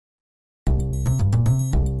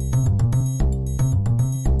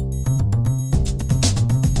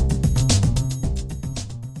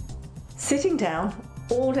down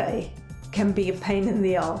all day can be a pain in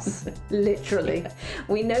the arse, literally.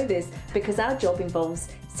 We know this because our job involves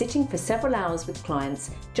sitting for several hours with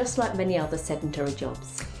clients, just like many other sedentary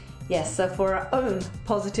jobs. Yes, so for our own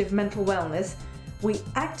positive mental wellness, we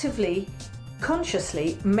actively,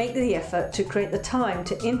 consciously make the effort to create the time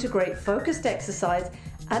to integrate focused exercise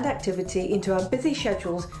and activity into our busy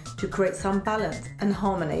schedules to create some balance and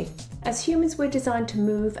harmony. As humans, we're designed to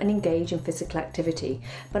move and engage in physical activity,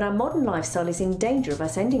 but our modern lifestyle is in danger of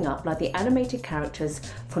us ending up like the animated characters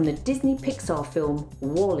from the Disney Pixar film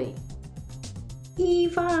WALL-E.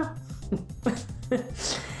 Eva!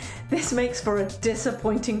 This makes for a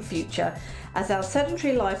disappointing future, as our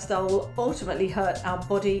sedentary lifestyle will ultimately hurt our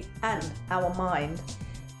body and our mind.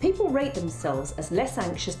 People rate themselves as less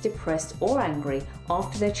anxious, depressed, or angry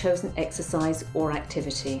after their chosen exercise or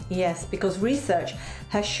activity. Yes, because research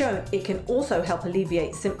has shown it can also help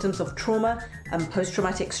alleviate symptoms of trauma and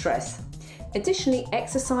post-traumatic stress. Additionally,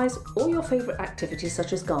 exercise or your favourite activity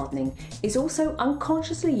such as gardening is also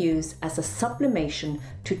unconsciously used as a sublimation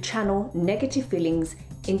to channel negative feelings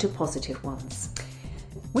into positive ones.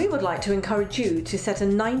 We would like to encourage you to set a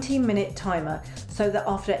 90-minute timer so that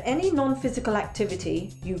after any non-physical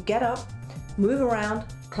activity, you get up, move around,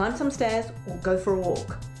 climb some stairs, or go for a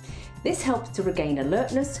walk. This helps to regain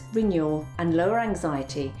alertness, renewal, and lower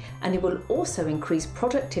anxiety, and it will also increase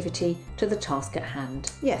productivity to the task at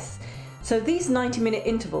hand. Yes, so these 90-minute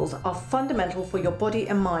intervals are fundamental for your body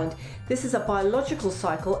and mind. This is a biological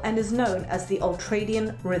cycle and is known as the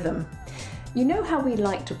ultradian rhythm. You know how we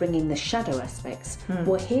like to bring in the shadow aspects?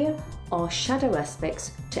 Well, here are shadow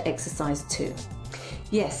aspects to exercise too.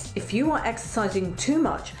 Yes, if you are exercising too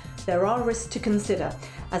much, there are risks to consider,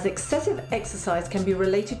 as excessive exercise can be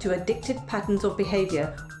related to addictive patterns of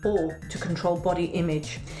behavior or to control body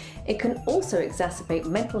image. It can also exacerbate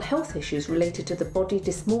mental health issues related to the body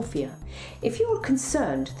dysmorphia. If you are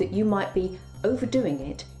concerned that you might be overdoing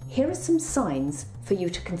it, here are some signs for you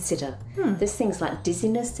to consider. There's things like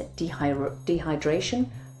dizziness, dehydration,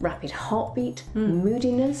 rapid heartbeat,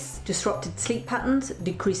 moodiness, Disrupted sleep patterns,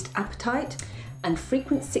 decreased appetite, and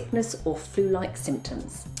frequent sickness or flu-like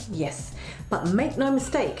symptoms. Yes, but make no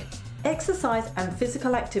mistake, exercise and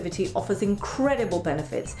physical activity offers incredible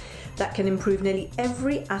benefits that can improve nearly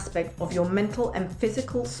every aspect of your mental and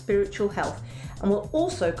physical spiritual health, and will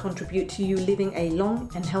also contribute to you living a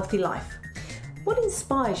long and healthy life. What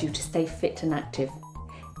inspires you to stay fit and active?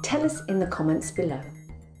 Tell us in the comments below.